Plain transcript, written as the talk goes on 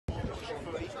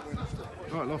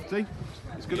Right, Lofty.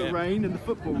 It's going to rain and the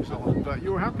football's on, but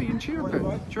you're happy and chirpy.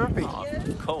 Oh,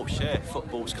 of course, yeah.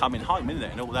 Football's coming home, isn't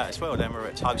it, and all that as well. Then we're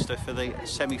at Toaster for the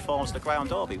semi-finals of the Greyhound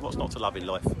Derby. What's not to love in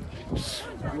life?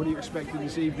 What are you expecting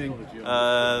this evening?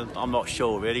 I'm not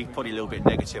sure really. Probably a little bit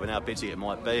negative on how busy it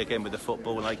might be. Again with the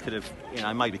football, they could have,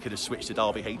 maybe could have switched the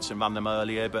Derby heats and run them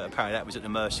earlier, but apparently that was at the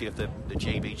mercy of the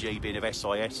GBG being of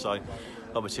SIS. So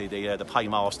obviously the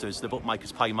paymasters, the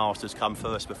bookmakers' paymasters come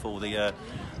first before the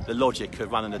logic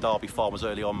of running the Derby farmers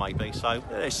early on maybe. So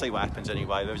let's see what happens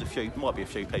anyway. Might be a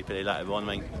few people here later on.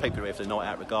 I mean, people are here for the night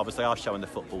out regardless. They are showing the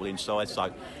football inside,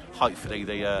 so hopefully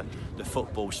the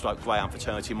football stroke Greyhound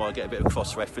fraternity might get a bit of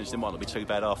cross-reference. It might not be too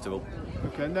bad after all.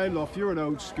 Okay, now Loft, you're an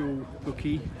old school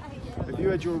bookie. If you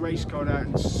had your race card out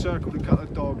and circled a couple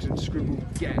of dogs and scribbled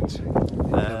 "get,"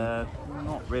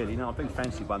 not really. No, I do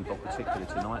fancy one dog particularly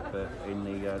tonight, but in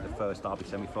the first Derby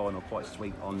semi-final, quite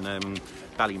sweet on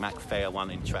Ballymac Fair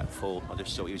one in trap 4. I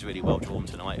just thought he was really well drawn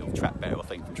tonight. He'll trap better, I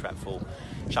think, from trap 4.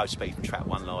 Showed speed from trap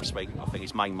 1 last week. I think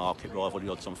his main market rival, the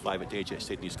odds on favourite Deerjet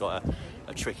Sydney's got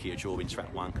a trickier draw in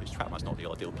trap 1 because trap 1's not the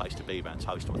ideal place to be around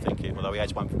Toaster, I think. Although he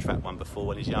has one from trap 1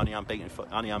 before, and he's the only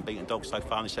unbeaten dog so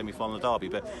far in the semi-final of Derby.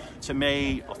 But to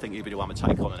me, I think he'll be the one to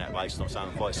take on in that race. Not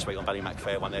sounding quite sweet on Ballymac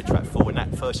Fair one there, trap 4 in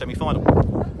that first semi-final.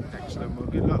 Excellent. Well,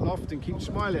 good luck, Loft, and keep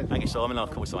smiling. Thank you, Simon.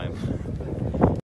 Of course I am.